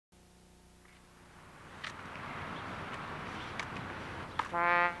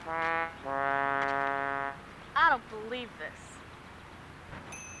believe this.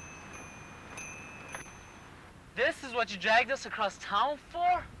 This is what you dragged us across town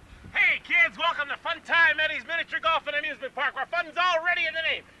for? Hey, kids, welcome to Fun Time Eddie's Miniature Golf and Amusement Park, where fun's already in the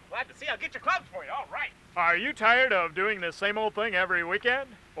name. Glad to see I'll get your clubs for you, all right. Are you tired of doing the same old thing every weekend?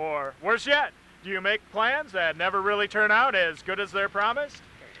 Or, worse yet, do you make plans that never really turn out as good as they're promised?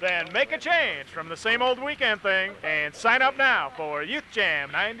 Then make a change from the same old weekend thing and sign up now for Youth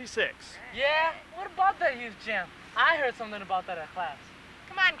Jam 96. Yeah? What about that youth jam? I heard something about that at class.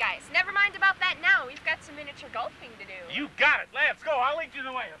 Come on, guys. Never mind about that now. We've got some miniature golfing to do. You got it. Let's go. I'll lead you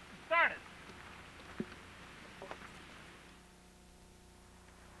the way. Start it.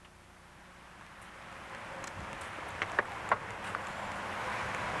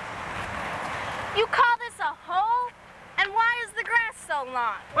 You call this a hole? And why is the grass so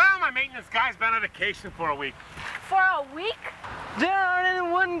long? Well, my maintenance guy's been on vacation for a week. For a week? There aren't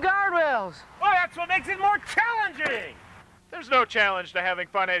any wooden guardrails. Well, that's what makes it more challenging. There's no challenge to having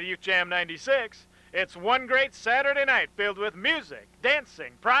fun at Youth Jam 96. It's one great Saturday night filled with music,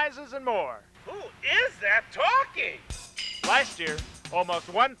 dancing, prizes, and more. Who is that talking? Last year,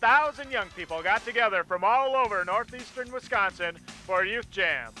 almost 1,000 young people got together from all over northeastern Wisconsin for Youth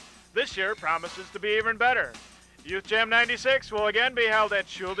Jam. This year promises to be even better. Youth Jam 96 will again be held at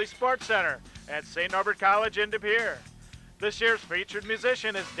Schulde Sports Center at St. Norbert College in De Pere. This year's featured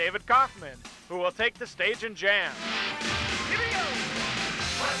musician is David Kaufman, who will take the stage and jam. Here we go.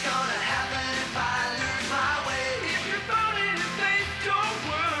 What's gonna happen if I lose my way? If you're falling in faith, don't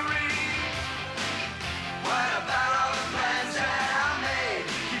worry. What about all the plans that I made?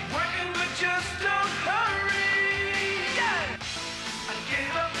 Keep working, but just don't hurry. Yeah. I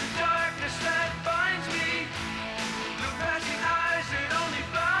gave up the darkness that binds me. Look past the eyes that only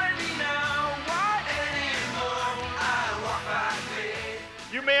blind me now. Why anymore? I walk by faith.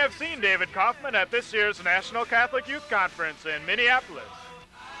 You may have seen David Kaufman at this year's National Catholic Youth Conference in Minneapolis.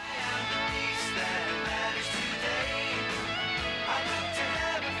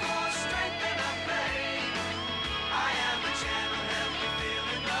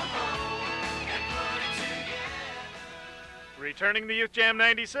 Returning to Youth Jam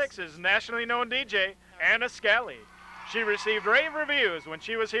 96 is nationally known DJ Anna Scally. She received rave reviews when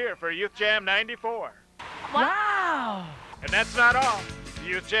she was here for Youth Jam 94. Wow! And that's not all.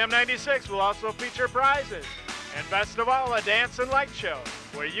 Youth Jam 96 will also feature prizes, and best of all, a dance and light show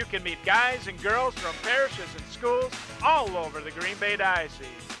where you can meet guys and girls from parishes and schools all over the Green Bay Diocese.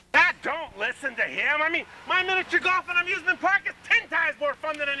 Don't listen to him. I mean, my miniature golf and amusement park is 10 times more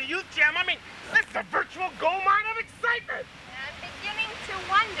fun than any youth jam. I mean, this is a virtual gold mine of excitement. I'm beginning to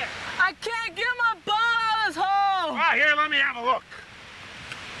wonder. I can't get my ball out of this hole! Ah, here, let me have a look.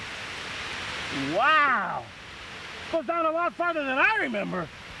 Wow. Goes down a lot farther than I remember.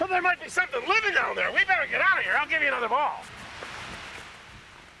 But there might be something living down there. We better get out of here. I'll give you another ball.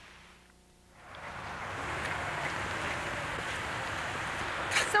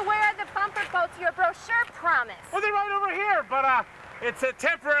 So where are the bumper boats your brochure promised? Well, they're right over here, but it's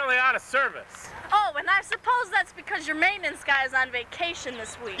temporarily out of service. Oh, and I suppose that's because your maintenance guy is on vacation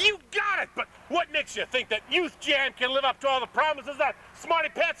this week. You got it, but what makes you think that Youth Jam can live up to all the promises that Smarty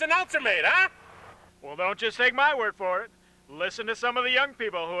Pants announcer made, huh? Well, don't just take my word for it. Listen to some of the young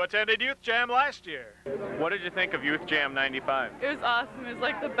people who attended Youth Jam last year. What did you think of Youth Jam 95? It was awesome. It was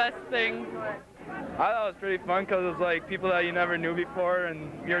like the best thing. I thought it was pretty fun because it was like people that you never knew before,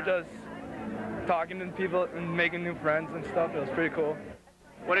 and you're just talking to people and making new friends and stuff. It was pretty cool.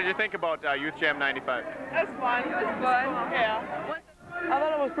 What did you think about Youth Jam 95? It was fun. It was fun. Yeah. I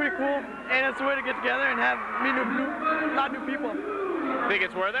thought it was pretty cool, and it's a way to get together and have meet new people. Think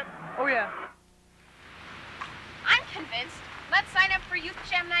it's worth it? Oh yeah. I'm convinced. Let's sign up for Youth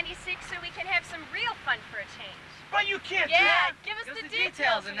Jam 96 so we can have some real fun for a change. But you can't do Yeah, that. give us the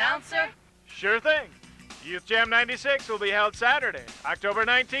details, announcer. Sure thing. Youth Jam 96 will be held Saturday, October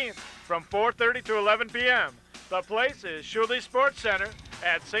 19th from 4:30 to 11 p.m. The place is Schulde Sports Center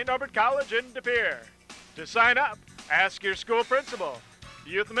at St. Norbert College in De Pere. To sign up, ask your school principal,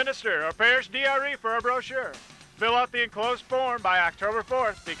 youth minister, or parish DRE for a brochure. Fill out the enclosed form by October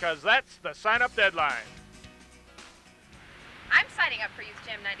 4th because that's the sign-up deadline. I'm signing up for Youth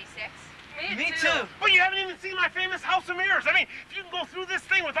Jam 96. Me too. But you haven't even seen my famous House of Mirrors. I mean, if you can go through this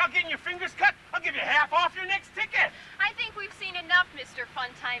thing without getting your fingers cut, I'll give you half off your next ticket. I think we've seen enough, Mr.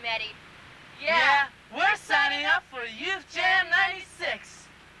 Funtime Eddie. Yeah, we're signing up for Youth Jam 96.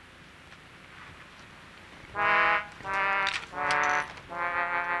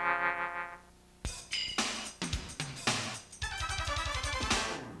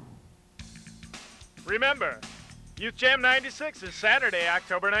 Remember, Youth Jam 96 is Saturday,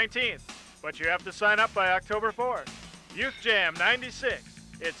 October 19th, but you have to sign up by October 4th. Youth Jam 96.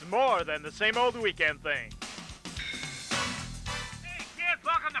 It's more than the same old weekend thing. Hey kids,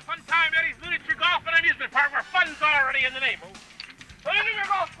 welcome to Fun Time Eddie's Miniature Golf and Amusement Park, where fun's already in the name. Look at your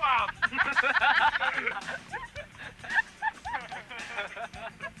golf club.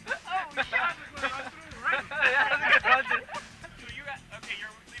 Okay,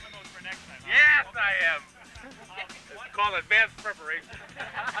 you're leaving those for next time. Yes, I am. It's called advanced preparation.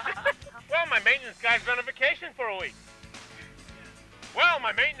 Well, my maintenance guy's been on vacation for a week. Well,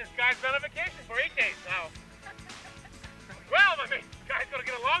 my maintenance guy's been on vacation for 8 days now. Well, my maintenance guy's gonna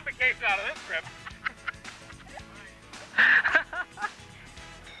get a long vacation out of this trip.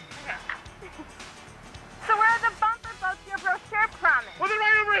 So where are the bumper boats your brochure promised? Well, they're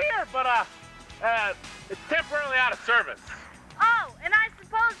right over here, but it's temporarily out of service. Oh, and I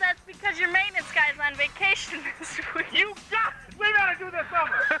suppose that's because your maintenance guy's on vacation this week. You got it! We gotta do this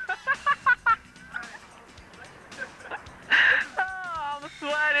summer.